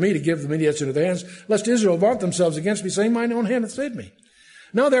many for me to give the Midianites into their hands, lest Israel vaunt themselves against me, saying, mine own hand hath saved me.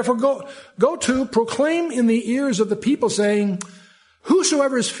 Now therefore go to proclaim in the ears of the people, saying,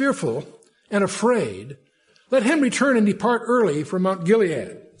 whosoever is fearful and afraid, let him return and depart early from Mount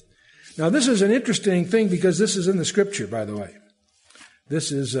Gilead. Now this is an interesting thing because this is in the scripture, by the way.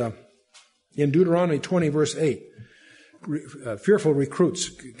 This is in Deuteronomy 20, verse 8. Fearful recruits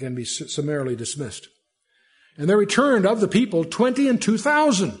can be summarily dismissed. And there returned of the people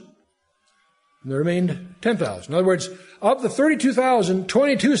 22,000. And there remained 10,000. In other words, of the 32,000,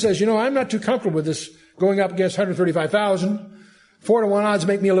 22 says, I'm not too comfortable with this going up against 135,000. 4-to-1 odds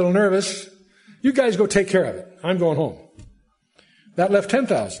make me a little nervous. You guys go take care of it. I'm going home. That left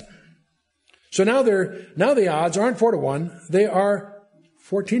 10,000. So now the odds aren't 4-to-1. They are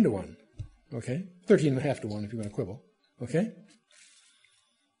 14-to-1. Okay? 13.5-to-1 if you want to quibble. Okay?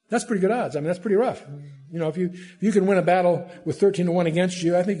 That's pretty good odds. That's pretty rough. If you can win a battle with 13-to-1 against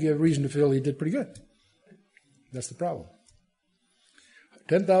you, I think you have reason to feel you did pretty good. That's the problem.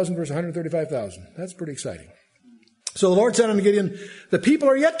 10,000 versus 135,000. That's pretty exciting. So the Lord said unto Gideon, the people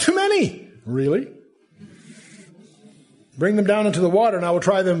are yet too many. Really? Bring them down into the water, and I will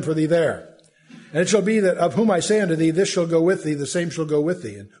try them for thee there. And it shall be that of whom I say unto thee, this shall go with thee, the same shall go with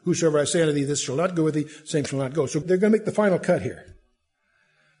thee. And whosoever I say unto thee, this shall not go with thee, the same shall not go. So they're going to make the final cut here.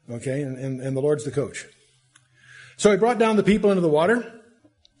 Okay, and the Lord's the coach. So he brought down the people into the water,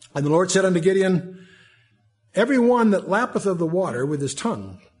 and the Lord said unto Gideon, every one that lappeth of the water with his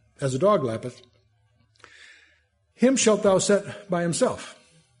tongue, as a dog lappeth, him shalt thou set by himself.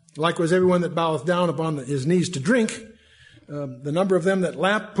 Likewise, everyone that boweth down upon his knees to drink, the number of them that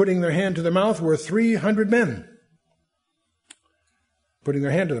lapped, putting their hand to their mouth, were 300 men. Putting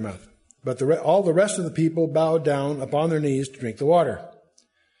their hand to their mouth. But all the rest of the people bowed down upon their knees to drink the water.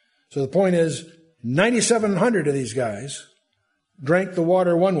 So the point is, 9,700 of these guys drank the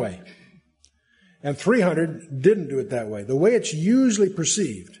water one way. And 300 didn't do it that way. The way it's usually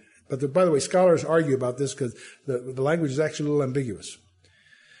perceived, but by the way, scholars argue about this because the language is actually a little ambiguous,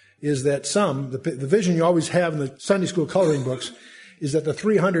 is that the vision you always have in the Sunday school coloring books is that the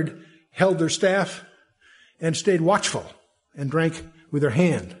 300 held their staff and stayed watchful and drank with their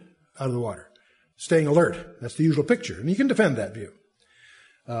hand out of the water, staying alert. That's the usual picture. And you can defend that view.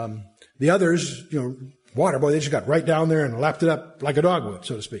 The others, water, boy, they just got right down there and lapped it up like a dog would,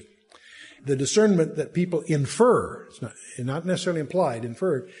 so to speak. The discernment that people infer, it's not necessarily implied,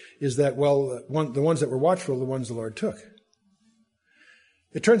 inferred, is that, the ones that were watchful are the ones the Lord took.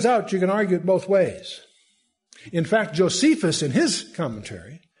 It turns out you can argue it both ways. In fact, Josephus, in his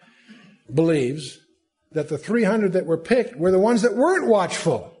commentary, believes that the 300 that were picked were the ones that weren't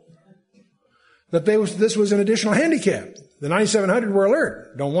watchful. That this was an additional handicap. The 9,700 were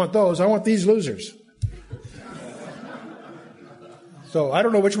alert. Don't want those. I want these losers. So I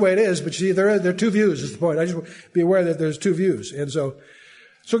don't know which way it is, but there are two views is the point. I just want to be aware that there's two views. And so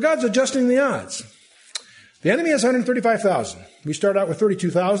God's adjusting the odds. The enemy has 135,000. We start out with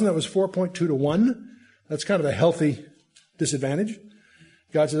 32,000. That was 4.2-to-1. That's kind of a healthy disadvantage.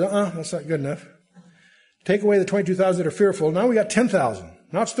 God says, that's not good enough. Take away the 22,000 that are fearful. Now we got 10,000.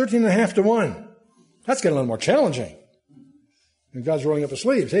 Now it's 13.5-to-1. That's getting a little more challenging. And God's rolling up his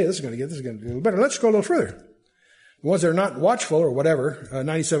sleeves. Hey, this is going to get a little better. Let's go a little further. The ones that are not watchful or whatever,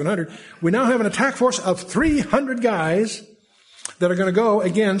 9,700, we now have an attack force of 300 guys that are going to go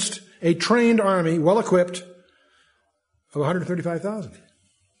against a trained army, well-equipped, of 135,000.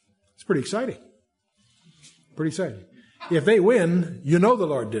 It's pretty exciting. Pretty exciting. If they win, the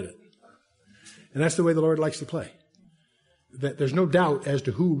Lord did it. And that's the way the Lord likes to play. That there's no doubt as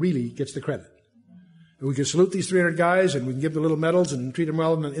to who really gets the credit. We can salute these 300 guys and we can give them little medals and treat them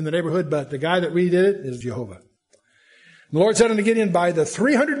well in the neighborhood, but the guy that really did it is Jehovah. The Lord said unto Gideon, by the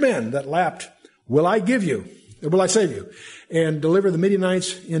 300 men that lapped, will I save you, and deliver the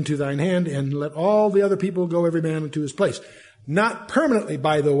Midianites into thine hand, and let all the other people go every man into his place. Not permanently,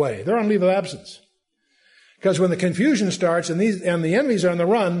 by the way. They're on leave of absence. Because when the confusion starts and the enemies are on the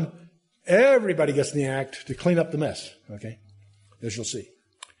run, everybody gets in the act to clean up the mess. Okay? As you'll see.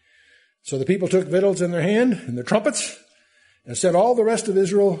 So the people took victuals in their hand and their trumpets, and set all the rest of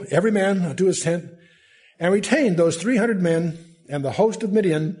Israel, every man unto his tent, and retained those 300 men, and the host of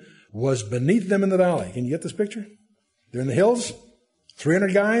Midian was beneath them in the valley. Can you get this picture? They're in the hills,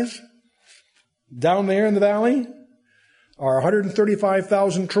 300 guys. Down there in the valley are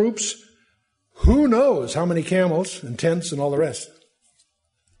 135,000 troops. Who knows how many camels and tents and all the rest.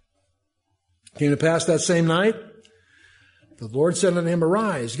 Came to pass that same night, the Lord said unto him,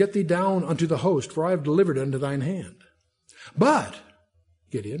 arise, get thee down unto the host, for I have delivered it unto thine hand. But,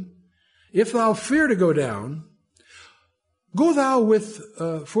 Gideon, if thou fear to go down, go thou with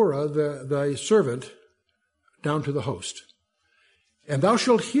Phurah, thy servant, down to the host. And thou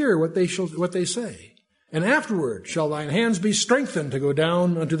shalt hear what they say. And afterward shall thine hands be strengthened to go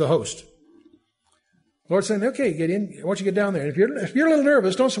down unto the host. The Lord's saying, okay, Gideon, I want you to get down there. And if you're a little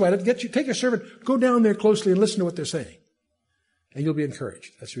nervous, don't sweat it. Take your servant, go down there closely and listen to what they're saying. And you'll be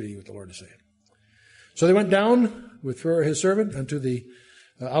encouraged. That's really what the Lord is saying. So they went down with Phurah his servant unto the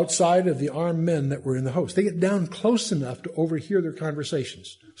outside of the armed men that were in the host. They get down close enough to overhear their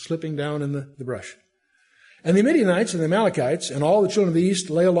conversations, slipping down in the brush. And the Midianites and the Amalekites and all the children of the east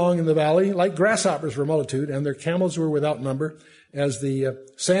lay along in the valley like grasshoppers for multitude, and their camels were without number, as the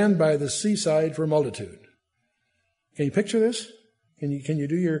sand by the seaside for multitude. Can you picture this? Can you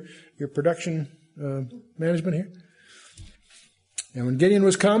do your production management here? And when Gideon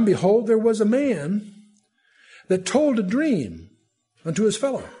was come, behold, there was a man that told a dream unto his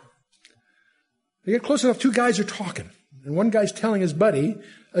fellow. They get close enough, two guys are talking, and one guy's telling his buddy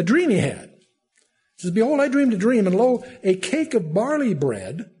a dream he had. He says, behold, I dreamed a dream, and lo, a cake of barley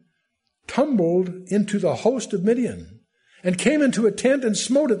bread tumbled into the host of Midian, and came into a tent and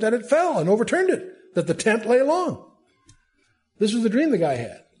smote it that it fell, and overturned it, that the tent lay along. This was the dream the guy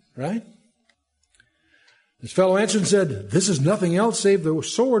had, right? His fellow answered and said, this is nothing else save the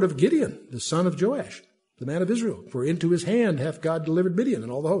sword of Gideon, the son of Joash, the man of Israel. For into his hand hath God delivered Midian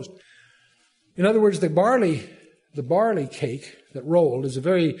and all the host. In other words, the barley cake that rolled is a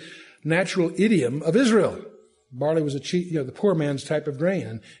very natural idiom of Israel. Barley was the poor man's type of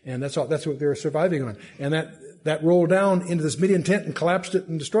grain, and that's what they were surviving on. And that rolled down into this Midian tent and collapsed it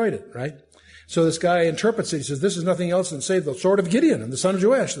and destroyed it, right? So this guy interprets it. He says, this is nothing else than save the sword of Gideon and the son of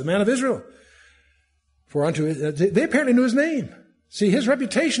Joash, the man of Israel. For they apparently knew his name. See, his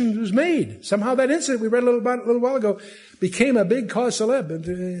reputation was made. Somehow that incident we read a little while ago became a big cause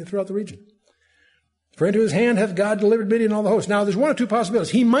célèbre throughout the region. For into his hand hath God delivered Midian and all the host. Now, there's one or two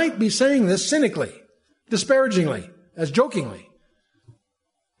possibilities. He might be saying this cynically, disparagingly, as jokingly.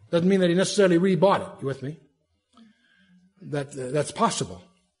 Doesn't mean that he necessarily really bought it. You with me? That's possible.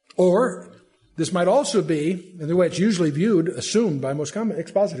 Or this might also be, and the way it's usually viewed, assumed by most common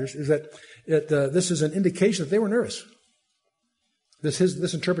expositors, is that this is an indication that they were nervous.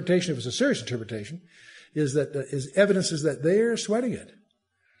 This interpretation, if it's a serious interpretation, is evidence that they're sweating it.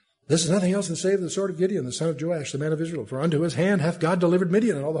 This is nothing else than save the sword of Gideon, the son of Joash, the man of Israel. For unto his hand hath God delivered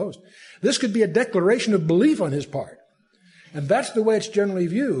Midian and all the host. This could be a declaration of belief on his part. And that's the way it's generally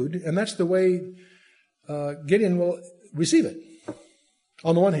viewed, and that's the way Gideon will receive it,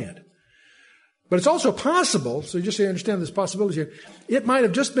 on the one hand. But it's also possible, so just so you understand this possibility here, it might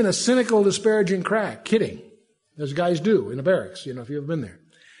have just been a cynical, disparaging crack, kidding, as guys do in a barracks, if you've been there.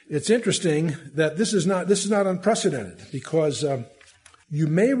 It's interesting that this is not unprecedented, because you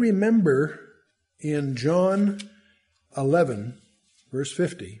may remember in John 11, verse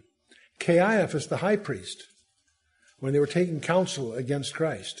 50, Caiaphas, the high priest, when they were taking counsel against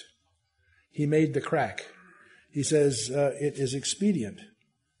Christ, he made the crack. He says, it is expedient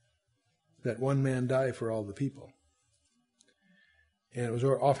that one man die for all the people. And it was an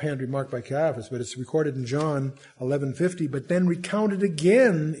offhand remark by Caiaphas, but it's recorded in John 11:50, but then recounted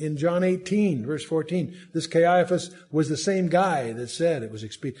again in John 18, verse 14. This Caiaphas was the same guy that said it was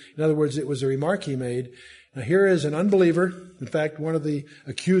expedient. In other words, it was a remark he made. Now here is an unbeliever, in fact, one of the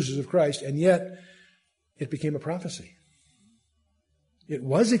accusers of Christ, and yet it became a prophecy. It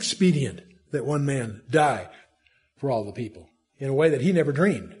was expedient that one man die for all the people, in a way that he never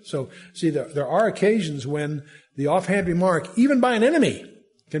dreamed. So, see, there are occasions when the offhand remark, even by an enemy,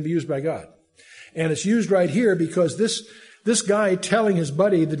 can be used by God. And it's used right here because this guy telling his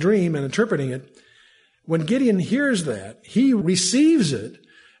buddy the dream and interpreting it, when Gideon hears that, he receives it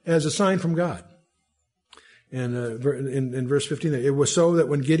as a sign from God. And in verse 15, it was so that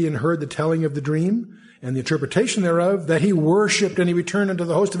when Gideon heard the telling of the dream and the interpretation thereof, that he worshipped, and he returned unto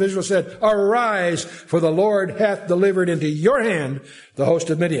the host of Israel, said, arise, for the Lord hath delivered into your hand the host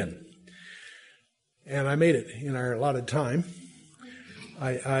of Midian. And I made it in our allotted time.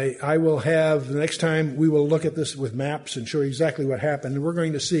 I will have, the next time we will look at this with maps and show you exactly what happened. And we're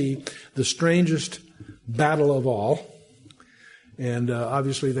going to see the strangest battle of all. And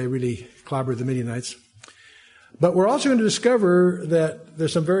obviously they really clobbered the Midianites. But we're also going to discover that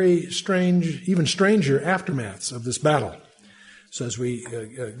there's some very strange, even stranger aftermaths of this battle. So as we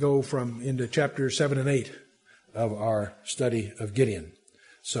go into chapter 7 and 8 of our study of Gideon.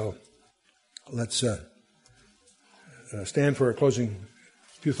 So let's stand for a closing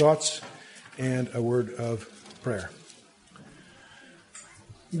few thoughts and a word of prayer.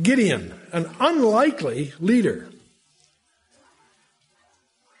 Gideon, an unlikely leader,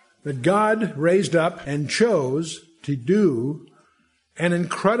 that God raised up and chose to do an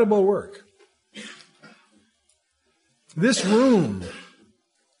incredible work. This room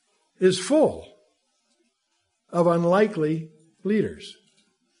is full of unlikely leaders,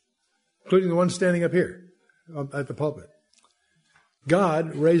 including the one standing up here at the pulpit.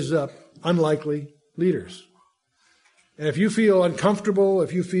 God raises up unlikely leaders. And if you feel uncomfortable,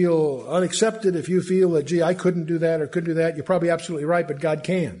 if you feel unaccepted, if you feel that, gee, I couldn't do that or couldn't do that, you're probably absolutely right, but God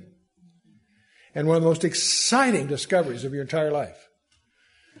can. And one of the most exciting discoveries of your entire life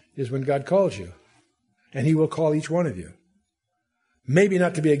is when God calls you. And He will call each one of you. Maybe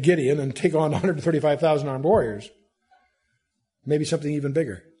not to be a Gideon and take on 135,000 armed warriors. Maybe something even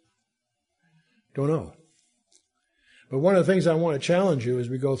bigger. Don't know. But one of the things I want to challenge you as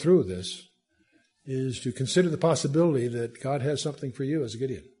we go through this is to consider the possibility that God has something for you as a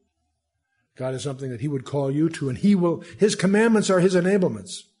Gideon. God has something that He would call you to, and His commandments are His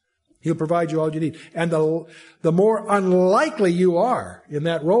enablements. He'll provide you all you need. And the more unlikely you are in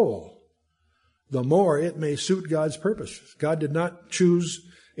that role, the more it may suit God's purpose. God did not choose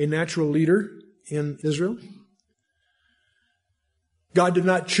a natural leader in Israel. God did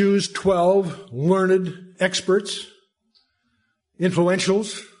not choose 12 learned experts,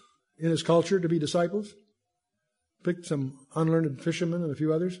 influentials in His culture to be disciples. Picked some unlearned fishermen and a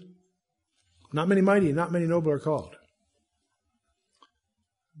few others. Not many mighty, not many noble are called.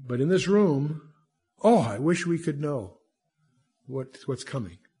 But in this room, I wish we could know what's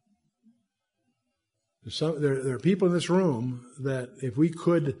coming. There are people in this room that if we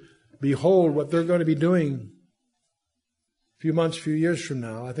could behold what they're going to be doing a few months, few years from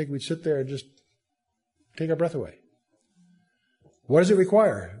now, I think we'd sit there and just take our breath away. What does it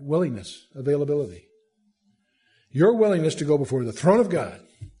require? Willingness, availability. Your willingness to go before the throne of God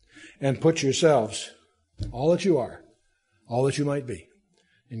and put yourselves, all that you are, all that you might be,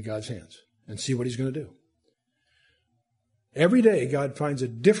 in God's hands and see what He's going to do. Every day God finds a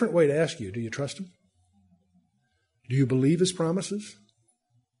different way to ask you, do you trust Him? Do you believe His promises?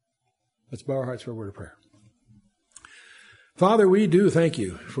 Let's bow our hearts for a word of prayer. Father, we do thank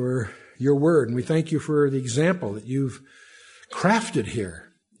You for Your word, and we thank You for the example that You've crafted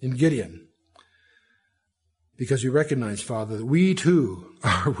here in Gideon, because we recognize, Father, that we too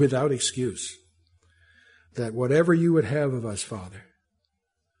are without excuse, that whatever You would have of us, Father,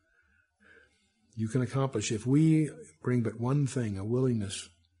 You can accomplish if we bring but one thing, a willingness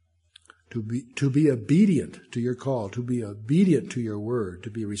to be obedient to Your call, to be obedient to Your word, to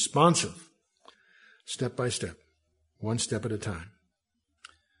be responsive, step by step, one step at a time.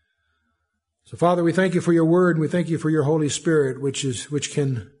 So, Father, we thank You for Your word, and we thank You for Your Holy Spirit, which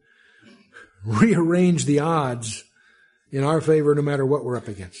can rearrange the odds in our favor no matter what we're up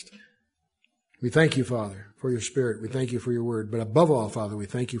against. We thank You, Father, for Your Spirit. We thank You for Your word. But above all, Father, we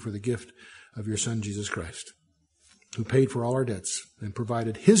thank You for the gift of Your Son, Jesus Christ, who paid for all our debts and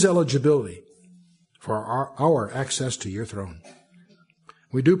provided His eligibility for our access to Your throne.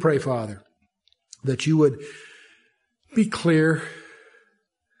 We do pray, Father, that You would be clear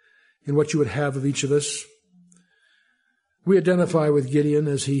in what You would have of each of us. We identify with Gideon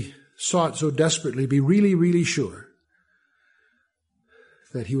as he sought so desperately, be really, really sure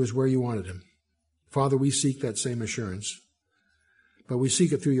that he was where You wanted him. Father, we seek that same assurance, but we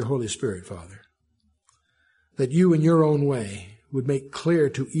seek it through Your Holy Spirit, Father, that You in Your own way would make clear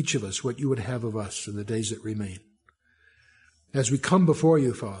to each of us what You would have of us in the days that remain. As we come before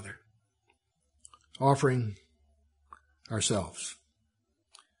You, Father, offering ourselves,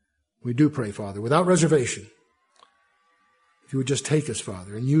 we do pray, Father, without reservation, if You would just take us,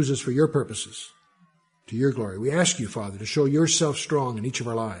 Father, and use us for Your purposes, to Your glory. We ask You, Father, to show Yourself strong in each of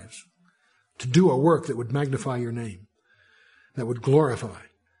our lives, to do a work that would magnify Your name, that would glorify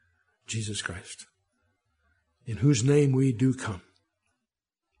Jesus Christ, in whose name we do come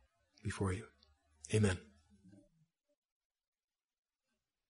before You. Amen.